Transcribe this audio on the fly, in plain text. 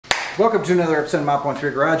Welcome to another episode of My Point 3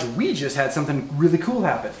 Garage. We just had something really cool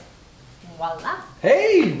happen. Voila.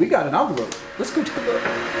 Hey, we got an envelope. Let's go take a look.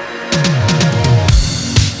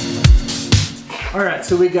 Alright,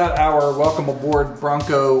 so we got our welcome aboard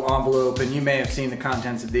Bronco envelope, and you may have seen the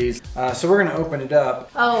contents of these. So we're going to open it up.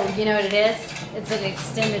 Oh, you know what it is? It's an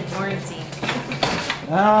extended warranty.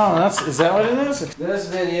 Oh, is that what it is? This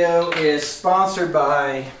video is sponsored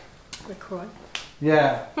by... LaCroix.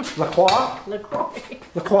 Yeah, LaCroix.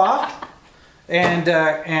 LaCroix. And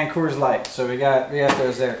Coors Light. So we got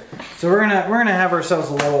those there. So we're gonna have ourselves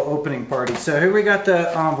a little opening party. So here we got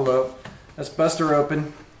the envelope. Let's bust her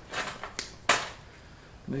open.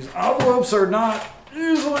 These envelopes are not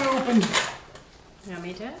easily opened. You want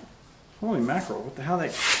me to? Holy mackerel! What the hell? They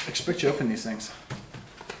expect you to open these things.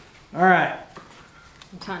 All right.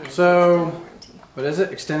 I'm telling you. So what is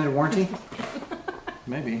it? Extended warranty?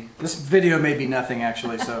 Maybe. This video may be nothing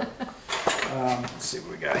actually. So let's see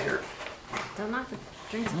what we got here. Don't knock the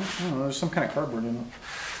drinks. Oh, there's some kind of cardboard in it.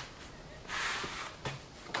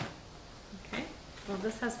 Okay. Well,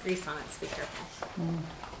 this has grease on it, so be careful.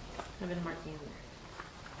 I've been marking on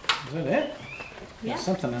there. Is that it? Yeah. There's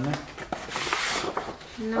something in there.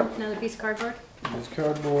 No, another piece of cardboard. There's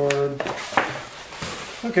cardboard.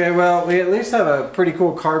 Okay, well, we at least have a pretty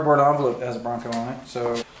cool cardboard envelope that has a Bronco on it.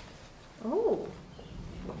 So. Oh.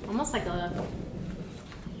 Almost like a...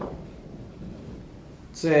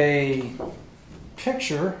 It's a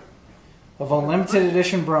picture of a limited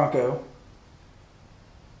edition Bronco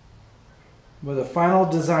with a final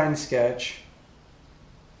design sketch,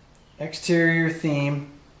 exterior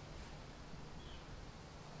theme,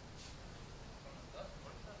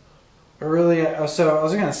 early. So I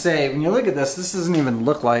was gonna say, when you look at this, this doesn't even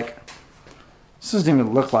look like.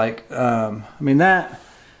 I mean that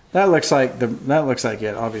looks like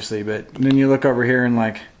it, obviously, but then you look over here and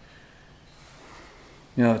like.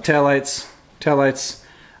 You know, taillights.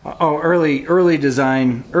 Oh, early exterior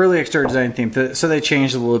design theme. So they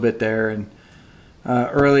changed a little bit there, and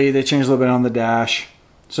they changed a little bit on the dash.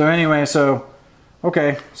 So anyway,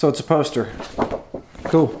 okay, so it's a poster.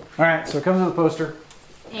 Cool. All right, so it comes with a poster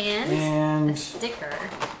and a sticker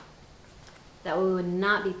that we would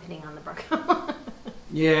not be putting on the Bronco.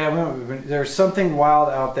 Yeah, there's something wild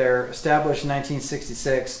out there. Established in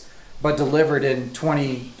 1966, but delivered in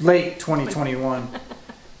late 2021.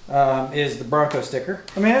 Is the Bronco sticker.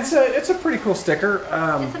 I mean, it's a pretty cool sticker.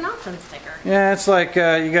 It's an awesome sticker. Yeah, it's like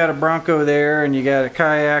you got a Bronco there, and you got a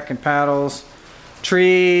kayak and paddles,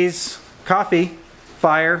 trees, coffee,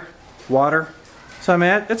 fire, water. So I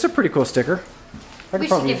mean, it's a pretty cool sticker. We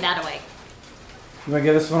should give that away. You want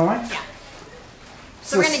to give this one away? Yeah.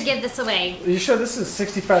 So we're going to give this away. Are you sure this is a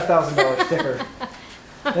 $65,000 sticker?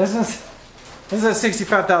 This is a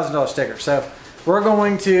 $65,000 sticker. So. We're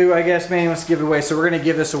going to, I guess Manny wants to give it away, so we're going to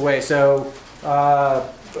give this away. So,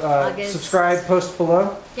 subscribe, post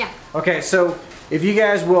below. Yeah. Okay, so if you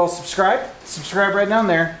guys will subscribe right down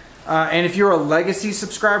there. And if you're a legacy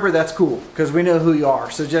subscriber, that's cool, because we know who you are.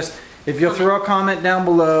 So just, if you'll throw a comment down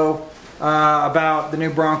below about the new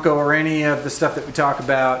Bronco or any of the stuff that we talk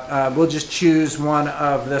about, we'll just choose one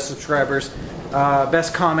of the subscribers'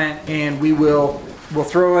 best comment, and we'll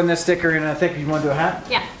throw in this sticker, and I think you want to do a hat?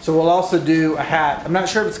 Yeah. So we'll also do a hat. I'm not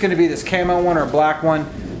sure if it's going to be this camo one or a black one.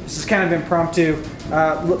 This is kind of impromptu.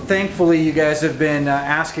 Thankfully, you guys have been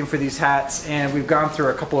asking for these hats, and we've gone through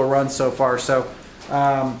a couple of runs so far. So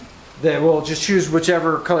we'll just choose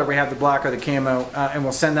whichever color we have, the black or the camo, and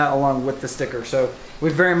we'll send that along with the sticker. So we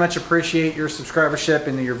very much appreciate your subscribership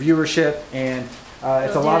and your viewership, and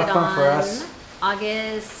it's a lot of fun for us.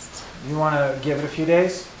 August. You want to give it a few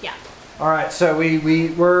days? Yeah. All right, so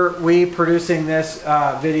we're producing this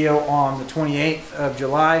video on the 28th of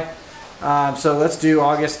July. So let's do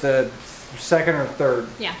August the 2nd or 3rd.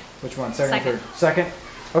 Yeah. Which one? Second or 3rd?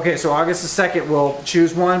 2nd? Okay, so August the 2nd, we'll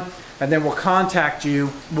choose one, and then we'll contact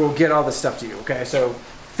you. We'll get all this stuff to you, okay? So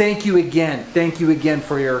thank you again. Thank you again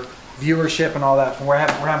for your viewership and all that. We're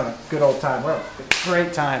having a good old time. We're having a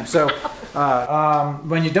great time. So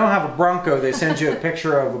when you don't have a Bronco, they send you a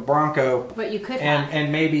picture of a Bronco. What you could have.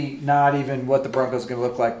 And maybe not even what the Bronco's going to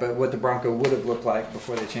look like, but what the Bronco would have looked like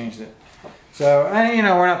before they changed it. So, you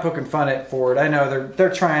know, we're not poking fun at Ford. I know they're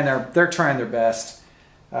trying their best.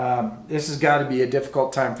 This has got to be a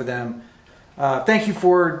difficult time for them. Thank you,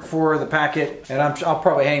 Ford, for the packet. And I'll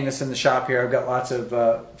probably hang this in the shop here. I've got lots of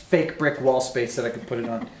fake brick wall space that I can put it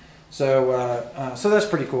on. So that's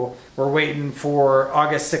pretty cool. We're waiting for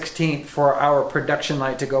August 16th for our production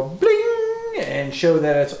light to go bling and show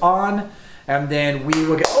that it's on, and then we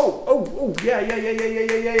will get.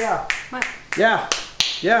 Yeah. What?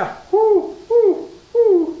 Yeah. Woo.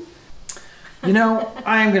 You know,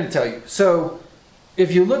 I am going to tell you. So,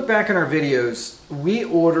 if you look back in our videos, we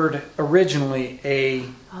ordered originally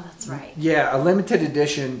Oh, that's right. a limited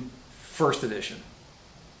edition First Edition,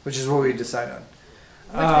 which is what we decided on.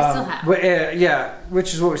 Which we still have.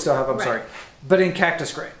 Which is what we still have. I'm Right. sorry, but in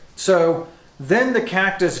Cactus Grey. So then the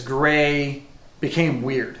Cactus Grey became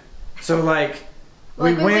weird. So like,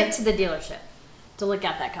 we went to the dealership to look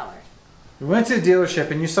at that color. We went to the dealership,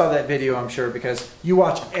 and you saw that video, I'm sure, because you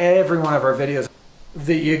watch every one of our videos.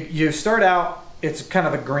 You start out, it's kind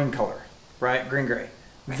of a green color, right? Green gray.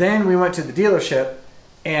 Then we went to the dealership,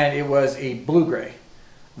 and it was a blue gray.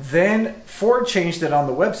 Then Ford changed it on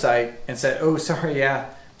the website and said, oh, sorry,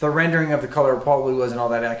 the rendering of the color probably wasn't all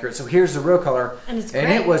that accurate. So here's the real color. And it's gray.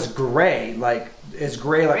 And it was gray, like as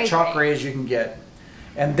gray, like chalk gray as you can get.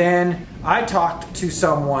 And then I talked to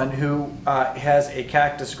someone who has a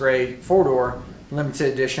Cactus Grey 4-door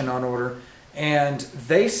limited edition on order, and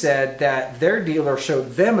they said that their dealer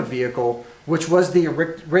showed them a vehicle which was the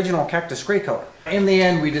original Cactus Grey color. In the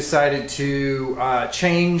end, we decided to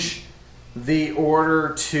change the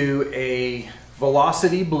order to a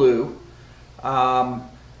Velocity Blue,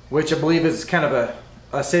 which I believe is kind of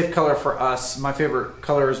a safe color for us. My favorite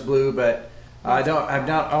color is blue, but I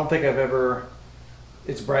don't think I've ever.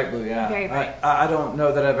 It's bright blue, yeah. Very bright. I don't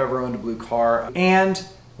know that I've ever owned a blue car. And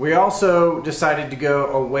we also decided to go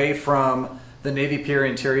away from the Navy Pier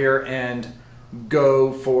Interior and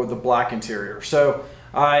go for the black interior. So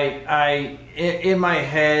in my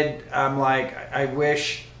head, I'm like, I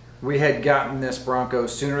wish we had gotten this Bronco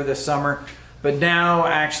sooner this summer. But now,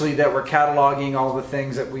 actually, that we're cataloging all the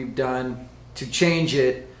things that we've done to change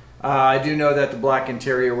it, I do know that the black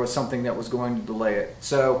interior was something that was going to delay it.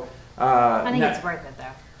 So. I think it's worth it, though.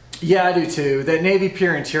 Yeah, I do too. That Navy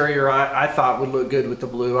Pier Interior I thought would look good with the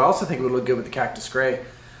blue. I also think it would look good with the Cactus Grey.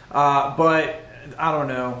 But I don't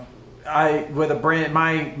know.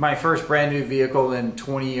 My first brand new vehicle in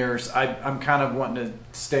 20 years, I'm kind of wanting to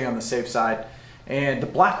stay on the safe side. And the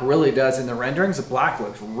black really does in the renderings. The black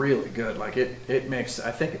looks really good. Like I think it makes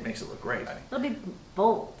it look great. It'll be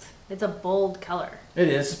bold. It's a bold color. It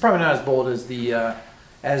is. It's probably not as bold as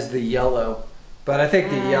the yellow. But I think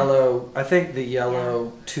the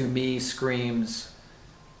yellow to me screams,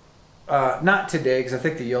 not today, because I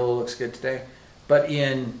think the yellow looks good today, but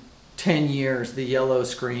in 10 years, the yellow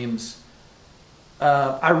screams.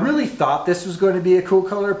 I really thought this was going to be a cool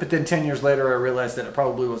color, but then 10 years later, I realized that it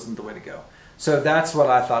probably wasn't the way to go. So that's what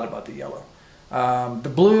I thought about the yellow. The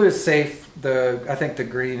blue is safe. I think the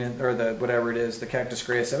green, or the whatever it is, the Cactus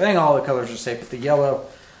Grey is safe. I think all the colors are safe, but the yellow,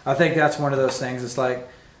 I think that's one of those things. It's like,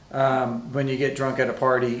 when you get drunk at a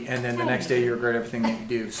party and then the next day you regret everything that you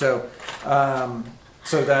do. So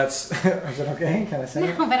that's, is it okay? Can I say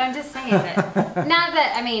it? No, but I'm just saying that, not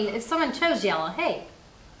that, I mean, if someone chose yellow, hey.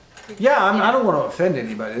 Yeah, I don't want to offend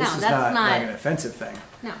anybody. This No, is that's not like an offensive thing.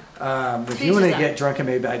 No. If you want to get drunk and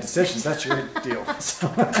make bad decisions, that's your deal. So.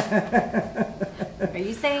 Are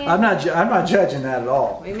you saying? I'm not judging that at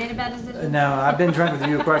all. We made a bad decision? No, I've been drunk with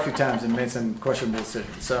you quite a few times and made some questionable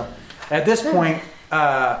decisions. So at this point,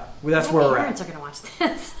 that's where we're at. Your parents are going to watch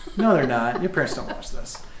this. No, they're not. Your parents don't watch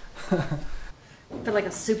this. I feel like a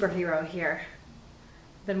superhero here.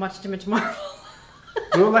 Been watching too much Marvel.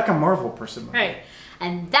 You look like a Marvel person. Right.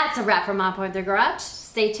 And that's a wrap from My Point The Garage.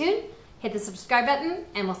 Stay tuned, hit the subscribe button,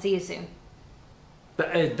 and we'll see you soon.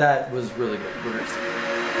 That was really good. We're gonna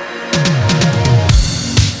see.